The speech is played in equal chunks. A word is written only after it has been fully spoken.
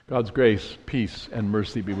God's grace, peace, and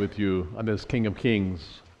mercy be with you on this King of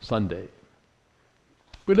Kings Sunday.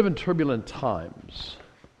 We live in turbulent times.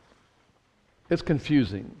 It's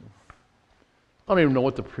confusing. I don't even know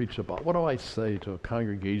what to preach about. What do I say to a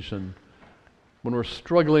congregation when we're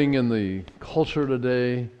struggling in the culture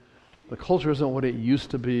today? The culture isn't what it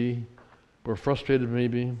used to be. We're frustrated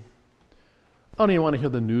maybe. I don't even want to hear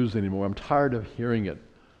the news anymore. I'm tired of hearing it.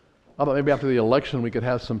 I thought maybe after the election we could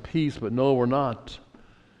have some peace, but no, we're not.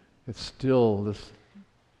 It's still this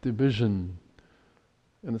division,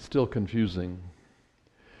 and it's still confusing.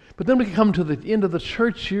 But then we can come to the end of the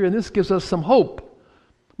church year, and this gives us some hope.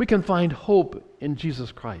 We can find hope in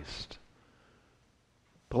Jesus Christ.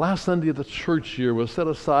 The last Sunday of the church year was set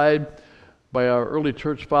aside by our early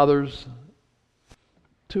church fathers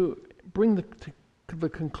to bring to the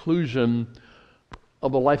conclusion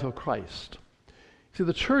of the life of Christ. See,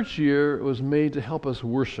 the church year was made to help us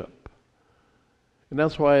worship. And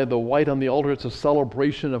that's why the white on the altar, it's a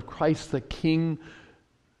celebration of Christ the King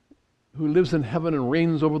who lives in heaven and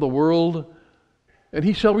reigns over the world, and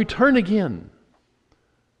he shall return again.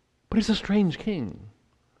 But he's a strange king.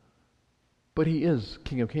 But he is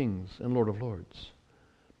King of Kings and Lord of Lords.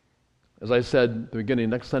 As I said at the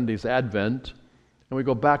beginning, next Sunday's Advent, and we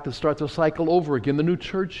go back to start the cycle over again, the new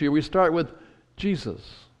church year. We start with Jesus,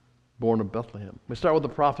 born of Bethlehem. We start with the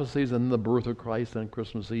prophecies and the birth of Christ on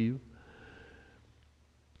Christmas Eve.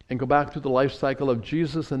 And go back to the life cycle of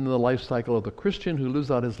Jesus and then the life cycle of the Christian who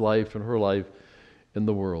lives out his life and her life in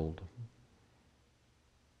the world.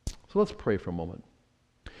 So let's pray for a moment.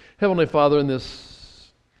 Heavenly Father, in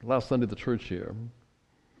this last Sunday of the church year,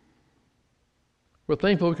 we're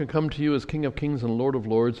thankful we can come to you as King of Kings and Lord of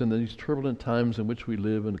Lords in these turbulent times in which we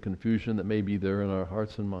live and the confusion that may be there in our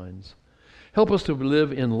hearts and minds. Help us to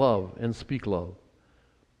live in love and speak love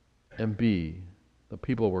and be the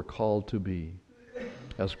people we're called to be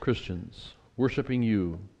as Christians, worshiping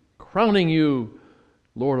you, crowning you,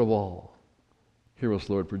 Lord of all. Hear us,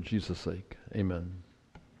 Lord, for Jesus' sake. Amen.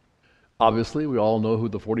 Obviously, we all know who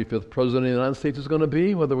the 45th President of the United States is going to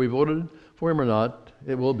be, whether we voted for him or not.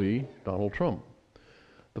 It will be Donald Trump,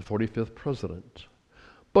 the 45th President.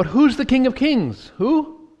 But who's the King of Kings?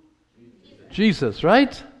 Who? Jesus,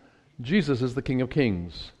 right? Jesus is the King of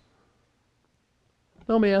Kings.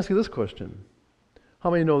 Now let me ask you this question.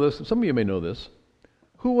 How many know this? Some of you may know this.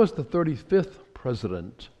 Who was the 35th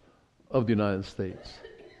President of the United States?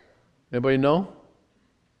 Anybody know?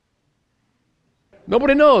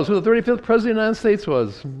 Nobody knows who the 35th President of the United States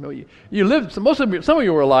was. You lived, some of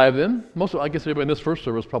you were alive then. I guess everybody in this first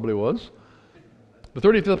service probably was. The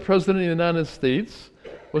 35th President of the United States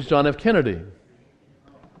was John F. Kennedy.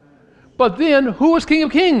 But then, who was King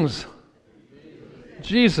of Kings?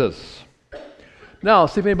 Jesus. Now,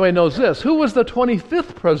 see if anybody knows this. Who was the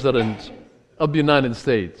 25th President of the United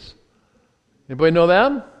States? Anybody know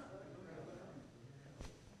that?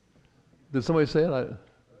 Did somebody say it?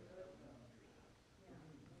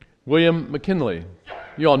 William McKinley.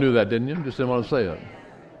 You all knew that, didn't you? Just didn't want to say it.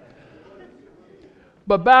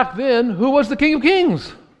 But back then, who was the King of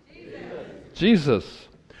Kings? Jesus.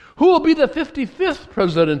 Who will be the 55th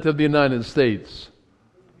President of the United States?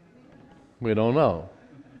 We don't know.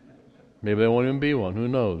 Maybe there won't even be one. Who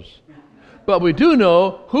knows? But we do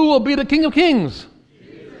know who will be the King of Kings.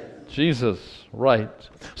 Jesus, right.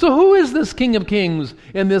 So who is this King of Kings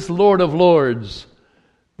and this Lord of Lords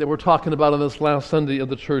that we're talking about on this last Sunday of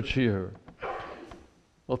the church year?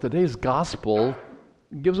 Well, today's gospel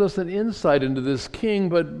gives us an insight into this king,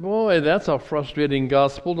 but boy, that's a frustrating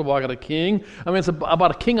gospel to walk at a king. I mean, it's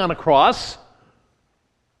about a king on a cross,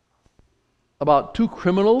 about two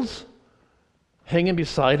criminals hanging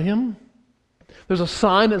beside him. There's a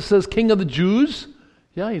sign that says King of the Jews.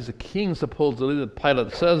 Yeah, he's a king, supposedly, that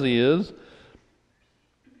Pilate says he is.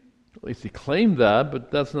 At least he claimed that,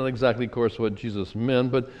 but that's not exactly, of course, what Jesus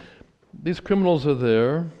meant. But these criminals are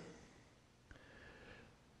there.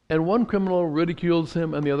 And one criminal ridicules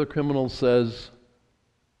him, and the other criminal says,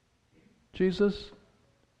 Jesus,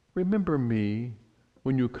 remember me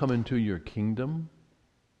when you come into your kingdom.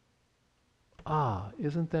 Ah,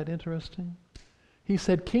 isn't that interesting? He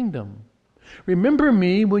said kingdom. Remember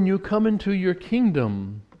me when you come into your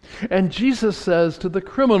kingdom. And Jesus says to the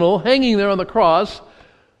criminal hanging there on the cross,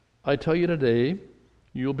 I tell you today,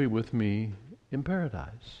 you'll be with me in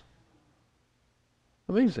paradise.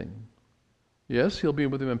 Amazing. Yes, he'll be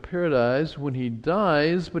with him in paradise when he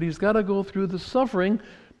dies, but he's got to go through the suffering.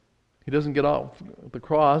 He doesn't get off the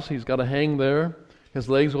cross. He's got to hang there. His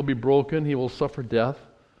legs will be broken. He will suffer death.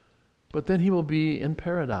 But then he will be in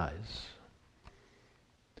paradise.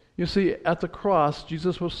 You see, at the cross,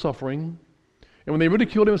 Jesus was suffering. And when they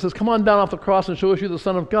ridiculed him and says, come on down off the cross and show us you're the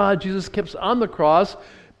Son of God, Jesus kept on the cross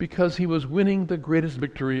because he was winning the greatest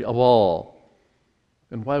victory of all.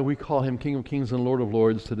 And why we call him King of Kings and Lord of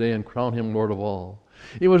Lords today and crown him Lord of all.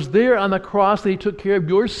 It was there on the cross that he took care of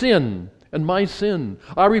your sin and my sin.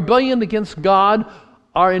 Our rebellion against God,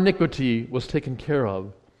 our iniquity was taken care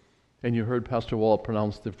of. And you heard Pastor Walt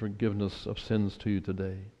pronounce the forgiveness of sins to you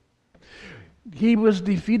today. He was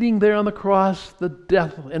defeating there on the cross the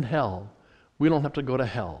death and hell. We don't have to go to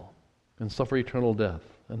hell and suffer eternal death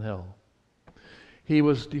and hell. He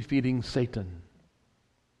was defeating Satan,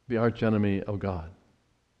 the archenemy of God.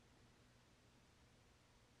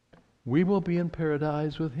 We will be in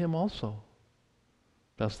paradise with him also.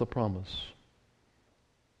 That's the promise.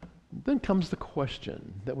 Then comes the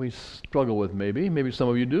question that we struggle with maybe. Maybe some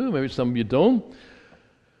of you do, maybe some of you don't.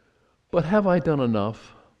 But have I done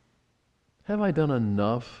enough? Have I done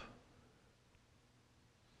enough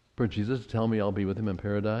for Jesus to tell me I'll be with him in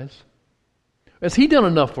paradise? Has he done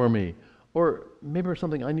enough for me? Or maybe there's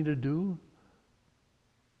something I need to do?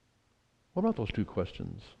 What about those two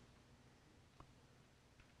questions?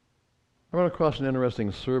 I ran across an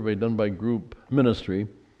interesting survey done by Group Ministry,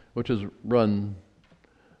 which is run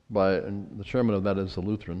by, and the chairman of that is a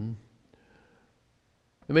Lutheran.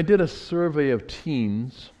 And they did a survey of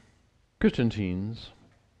teens, Christian teens,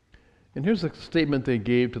 and here's the statement they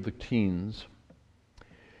gave to the teens.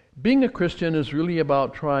 Being a Christian is really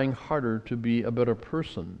about trying harder to be a better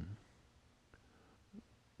person.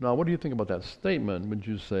 Now, what do you think about that statement? Would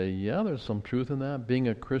you say, yeah, there's some truth in that? Being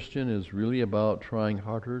a Christian is really about trying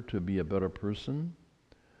harder to be a better person?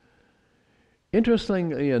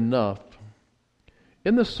 Interestingly enough,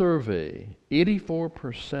 in the survey,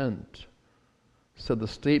 84% said the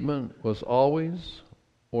statement was always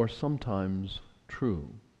or sometimes true.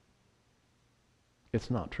 It's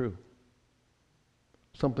not true.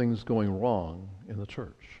 Something's going wrong in the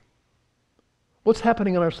church. What's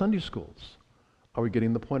happening in our Sunday schools? Are we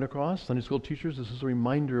getting the point across? Sunday school teachers, this is a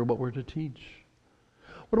reminder of what we're to teach.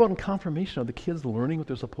 What about in confirmation? Are the kids learning what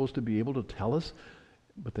they're supposed to be able to tell us,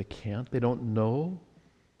 but they can't? They don't know?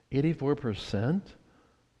 84%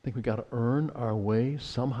 think we got to earn our way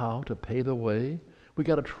somehow to pay the way. We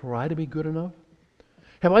got to try to be good enough.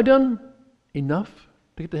 Have I done enough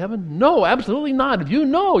to get to heaven? No, absolutely not. If you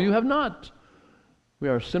know, you have not. We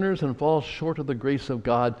are sinners and fall short of the grace of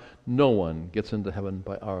God. No one gets into heaven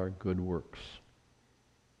by our good works.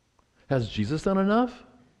 Has Jesus done enough?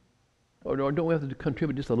 Or don't we have to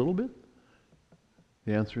contribute just a little bit?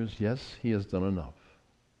 The answer is yes, he has done enough.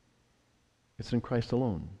 It's in Christ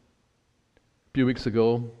alone. A few weeks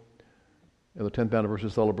ago, at the 10th anniversary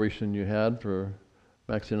celebration you had for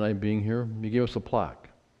Maxie and I being here, you gave us a plaque.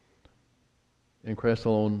 In Christ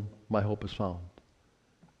alone, my hope is found.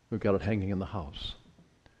 We've got it hanging in the house.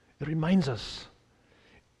 It reminds us,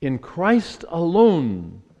 in Christ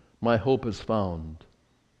alone, my hope is found.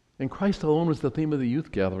 And Christ alone was the theme of the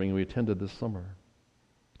youth gathering we attended this summer.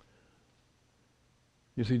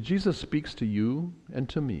 You see, Jesus speaks to you and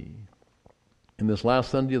to me in this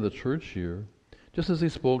last Sunday of the church year, just as he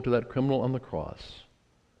spoke to that criminal on the cross.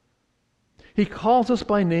 He calls us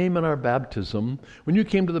by name in our baptism. When you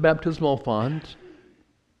came to the baptismal font,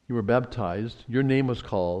 you were baptized, your name was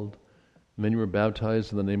called, and then you were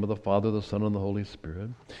baptized in the name of the Father, the Son, and the Holy Spirit.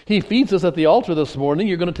 He feeds us at the altar this morning.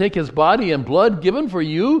 You're going to take his body and blood given for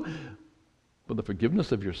you for the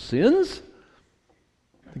forgiveness of your sins,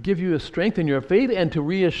 to give you a strength in your faith, and to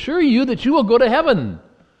reassure you that you will go to heaven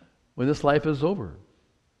when this life is over.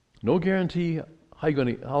 No guarantee how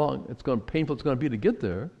long painful it's going to be to get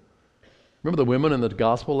there. Remember the women in the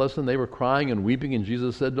gospel lesson? They were crying and weeping, and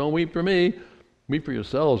Jesus said, "Don't weep for me. Weep for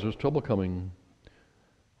yourselves. There's trouble coming."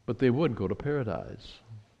 But they would go to paradise.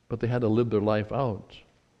 But they had to live their life out.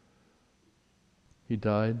 He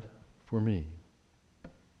died for me.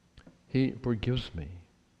 He forgives me.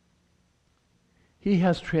 He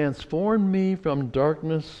has transformed me from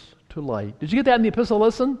darkness to light. Did you get that in the epistle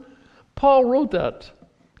lesson? Paul wrote that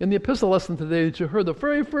in the epistle lesson today that you heard. The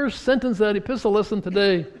very first sentence of that epistle lesson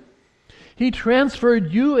today. He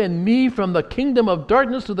transferred you and me from the kingdom of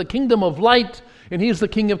darkness to the kingdom of light, and he is the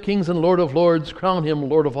King of Kings and Lord of Lords. Crown him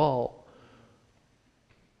Lord of all.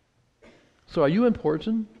 So are you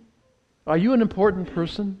important? Are you an important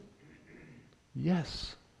person?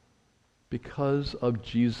 Yes, because of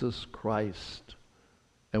Jesus Christ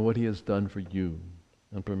and what he has done for you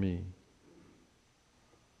and for me.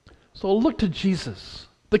 So look to Jesus,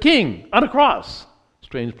 the King, on a cross.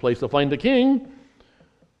 Strange place to find a king.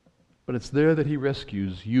 But it's there that he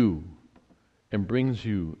rescues you and brings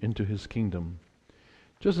you into his kingdom.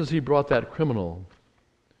 Just as he brought that criminal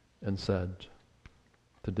and said,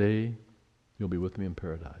 "Today you'll be with me in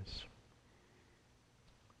paradise.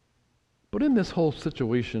 But in this whole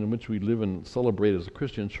situation in which we live and celebrate as a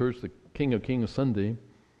Christian church, the King of Kings Sunday,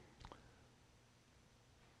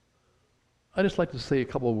 I'd just like to say a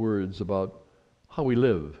couple of words about how we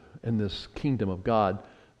live in this kingdom of God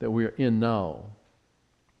that we are in now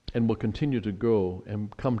and will continue to grow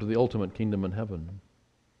and come to the ultimate kingdom in heaven.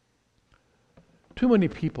 Too many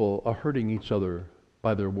people are hurting each other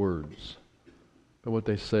by their words, by what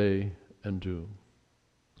they say and do.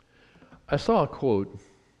 I saw a quote,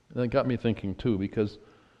 and it got me thinking too, because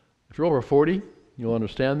if you're over 40, you'll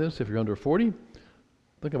understand this. If you're under 40,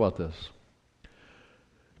 think about this.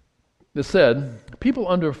 It said, people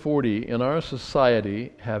under 40 in our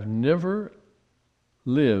society have never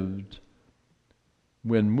lived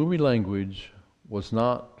when movie language was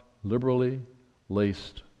not liberally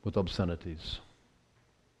laced with obscenities.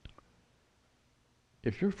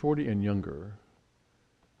 If you're 40 and younger,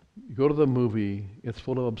 you go to the movie, it's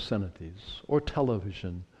full of obscenities, or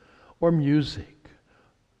television, or music.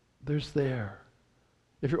 There's there.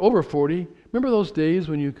 If you're over 40, remember those days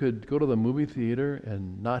when you could go to the movie theater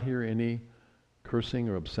and not hear any cursing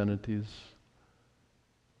or obscenities?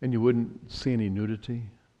 And you wouldn't see any nudity?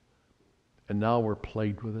 And now we're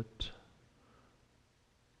plagued with it.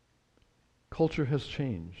 Culture has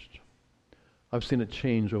changed. I've seen it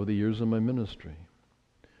change over the years of my ministry.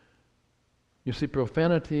 You see,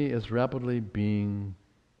 profanity is rapidly being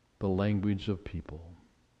the language of people.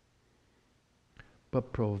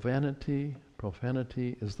 But profanity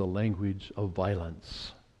is the language of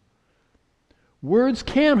violence. Words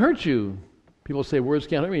can hurt you. People say words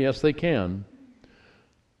can't hurt me. Yes, they can.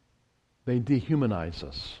 They dehumanize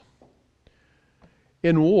us.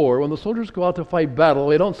 In war, when the soldiers go out to fight battle,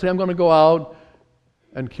 they don't say, I'm going to go out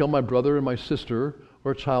and kill my brother and my sister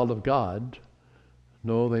or a child of God.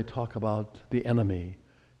 No, they talk about the enemy,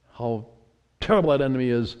 how terrible that enemy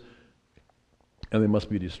is, and they must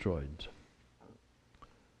be destroyed.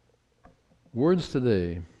 Words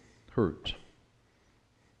today hurt.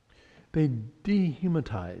 They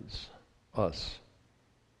dehumanize us.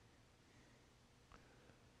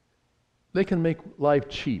 They can make life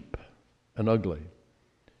cheap and ugly.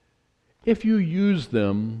 If you use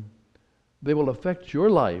them, they will affect your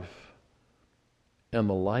life and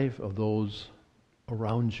the life of those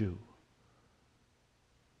around you.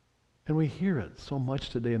 And we hear it so much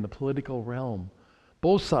today in the political realm.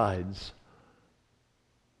 Both sides.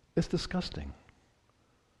 It's disgusting.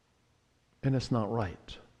 And it's not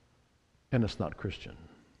right. And it's not Christian.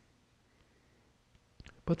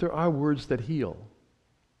 But there are words that heal.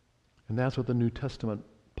 And that's what the New Testament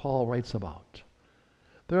Paul writes about.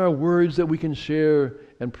 There are words that we can share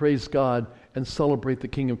and praise God and celebrate the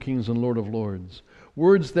King of Kings and Lord of Lords.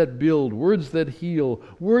 Words that build, words that heal,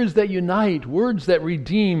 words that unite, words that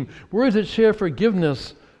redeem, words that share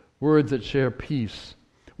forgiveness, words that share peace.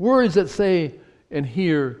 Words that say, and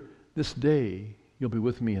here, this day, you'll be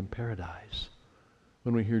with me in paradise.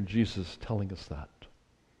 When we hear Jesus telling us that.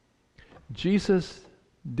 Jesus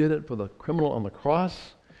did it for the criminal on the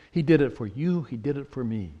cross. He did it for you. He did it for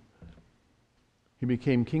me. He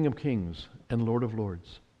became King of Kings and Lord of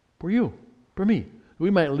Lords. For you, for me. We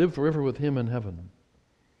might live forever with Him in heaven.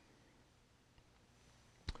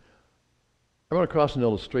 I run across an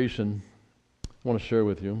illustration I want to share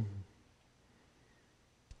with you.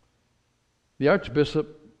 The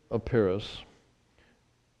Archbishop of Paris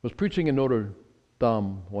was preaching in Notre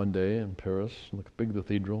Dame one day in Paris, in the big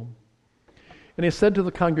cathedral. And he said to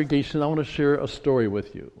the congregation, I want to share a story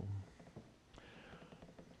with you.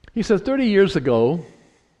 He says, 30 years ago,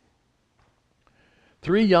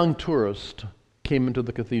 3 young tourists came into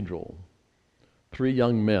the cathedral. 3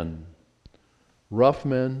 young men. Rough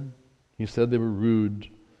men. He said they were rude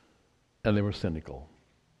and they were cynical.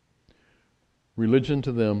 Religion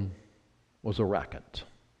to them was a racket.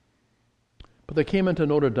 But they came into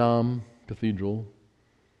Notre Dame Cathedral,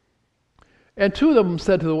 and 2 of them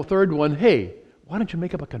said to the third one, hey, why don't you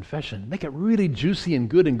make up a confession? Make it really juicy and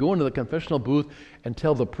good and go into the confessional booth and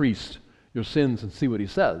tell the priest your sins and see what he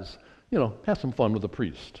says. You know, have some fun with the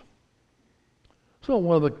priest. So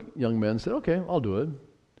one of the young men said, okay, I'll do it.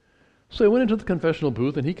 So he went into the confessional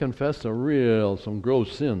booth and he confessed some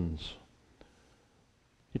gross sins.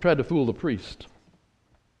 He tried to fool the priest.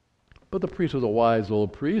 But the priest was a wise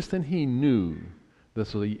old priest, and he knew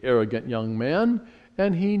this was the arrogant young man,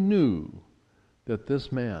 and he knew that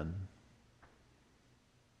this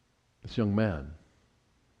young man,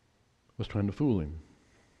 was trying to fool him.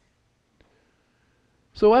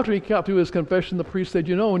 So after he got through his confession, the priest said,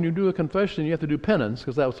 when you do a confession, you have to do penance,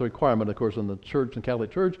 because that was the requirement, of course, in the church, in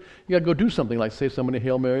Catholic Church. You got to go do something, like say so many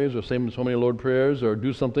Hail Marys, or say so many Lord prayers, or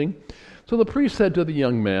do something. So the priest said to the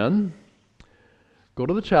young man, "Go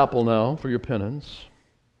to the chapel now for your penance.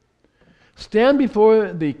 Stand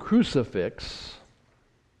before the crucifix,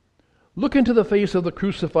 look into the face of the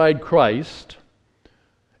crucified Christ,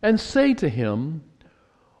 and say to him,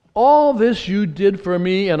 'All this you did for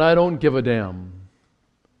me, and I don't give a damn.'"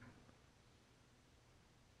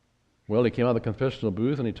 Well, he came out of the confessional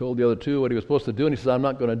booth and he told the other two what he was supposed to do, and he said, "I'm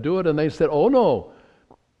not going to do it." And they said, "Oh no,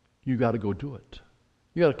 you got to go do it.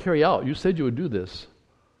 You got to carry out. You said you would do this."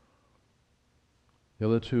 The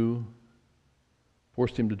other two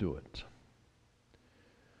forced him to do it.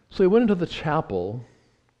 So he went into the chapel.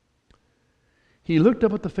 He looked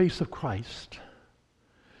up at the face of Christ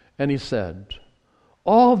and he said,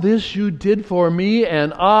 "All this you did for me,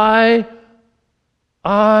 and I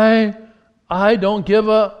don't give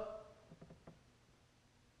a..."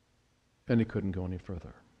 And he couldn't go any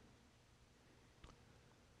further.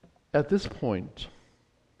 At this point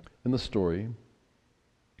in the story,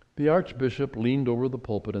 the archbishop leaned over the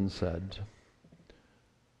pulpit and said,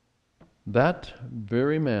 "That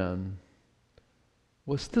very man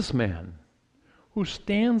was this man who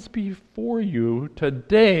stands before you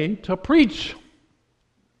today to preach."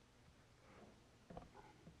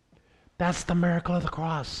 That's the miracle of the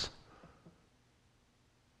cross.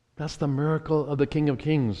 That's the miracle of the King of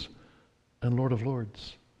Kings and Lord of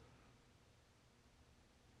Lords.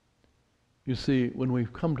 You see, when we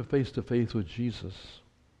come to face with Jesus,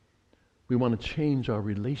 we want to change our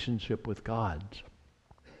relationship with God.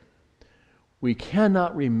 We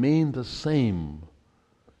cannot remain the same.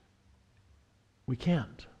 We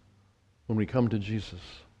can't when we come to Jesus.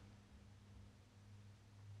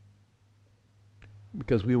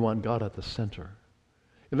 Because we want God at the center.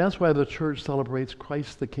 And that's why the church celebrates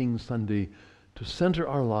Christ the King Sunday, to center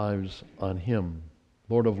our lives on Him,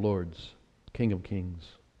 Lord of Lords, King of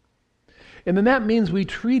Kings. And then that means we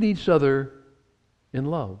treat each other in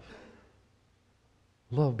love.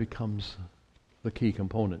 Love becomes the key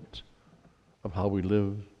component of how we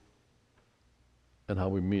live and how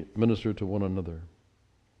we minister to one another.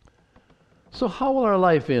 So how will our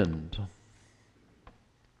life end?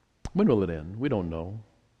 When will it end? We don't know.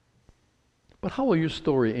 But how will your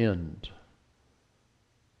story end?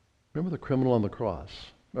 Remember the criminal on the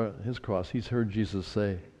cross, his cross. He's heard Jesus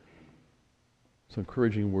say some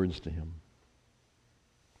encouraging words to him.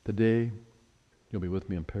 "Today, you'll be with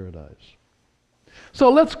me in paradise." So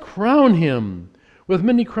let's crown him with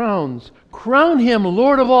many crowns. Crown him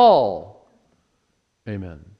Lord of all. Amen.